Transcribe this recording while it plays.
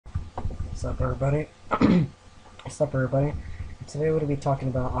What's up, everybody? What's up, everybody? Today we're going to be talking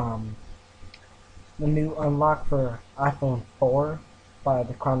about the new unlock for iPhone 4 by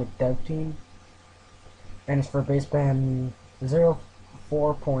the Chronic Dev Team, and it's for Baseband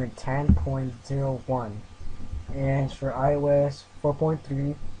 04.10.01, and it's for iOS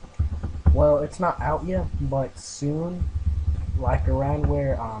 4.3. Well, it's not out yet, but soon, like around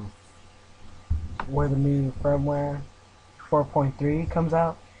where the new firmware 4.3 comes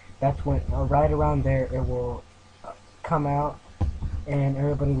out. That's when, right around there, it will come out, and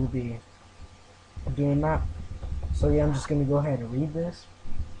everybody will be doing that. So yeah, I'm just gonna go ahead and read this.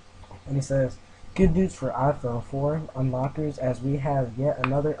 And it says, "Good news for iPhone 4 unlockers, as we have yet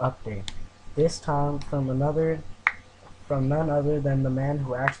another update. This time from none other than the man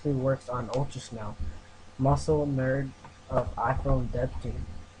who actually works on Ultra Snow, muscle nerd of iPhone Dev Team."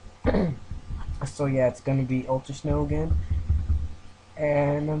 So yeah, it's gonna be Ultra Snow again.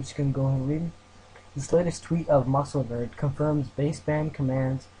 And I'm just gonna go ahead and read. This latest tweet of Muscle Nerd confirms baseband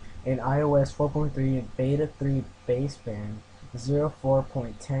commands in iOS 4.3 and Beta 3 Baseband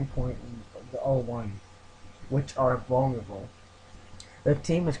 04.10.01, which are vulnerable. The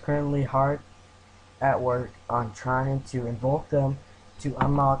team is currently hard at work on trying to invoke them to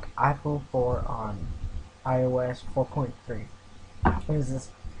unlock iPhone 4 on iOS 4.3.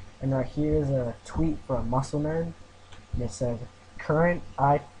 And right here is a tweet from Muscle Nerd. And it says, "Current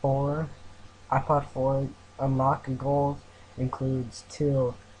iPod 4 unlock goals includes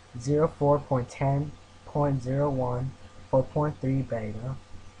till 04.10.01 4.3 beta.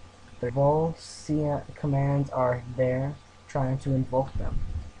 The Vol commands are there trying to invoke them."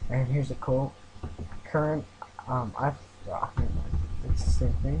 And here's a quote. Current it's the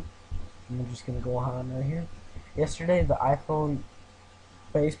same thing. I'm just gonna go on right here. "Yesterday, the iPhone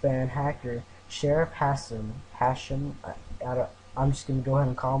baseband hacker Sheriff Hashim, I'm just going to go ahead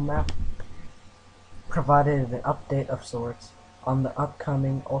and call him that, provided an update of sorts on the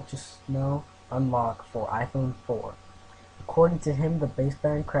upcoming Ultra Snow unlock for iPhone 4. According to him, the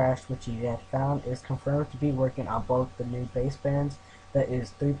baseband crash which he had found is confirmed to be working on both the new basebands, that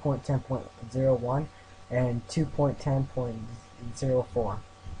is 3.10.01 and 2.10.04.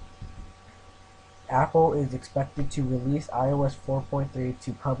 Apple is expected to release iOS 4.3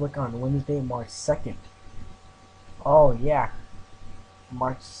 to public on Wednesday, March 2nd. Oh yeah,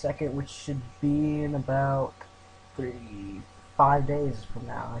 March 2nd, which should be in about 5 days from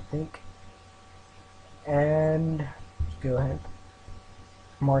now, I think. And go ahead.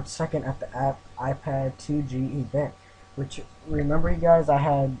 March 2nd at the iPad 2G event, which, remember you guys, I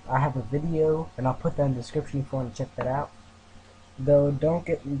have a video, and I'll put that in the description if you want to check that out. Though don't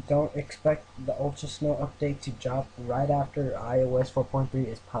expect the Ultra Snow update to drop right after iOS 4.3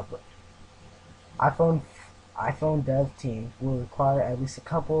 is public. iPhone Dev Team will require at least a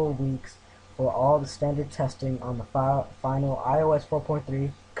couple of weeks for all the standard testing on the final iOS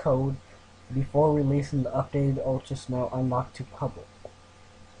 4.3 code before releasing the updated Ultra Snow unlock to public.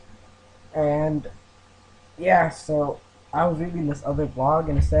 And yeah, so I was reading this other blog,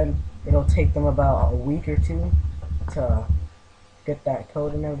 and it said it'll take them about a week or two to get that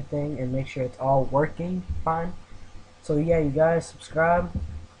code and everything and make sure it's all working fine. So yeah, you guys subscribe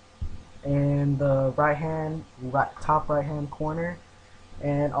in the top right hand corner,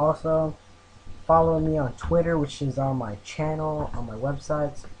 and also follow me on Twitter, which is on my channel, on my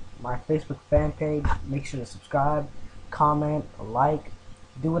websites, my Facebook fan page. Make sure to subscribe, comment, like,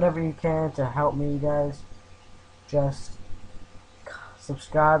 do whatever you can to help me, you guys. Just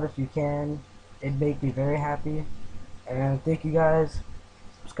subscribe if you can. It'd make me very happy. And thank you guys.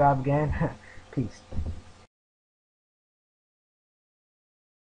 Subscribe again. Peace.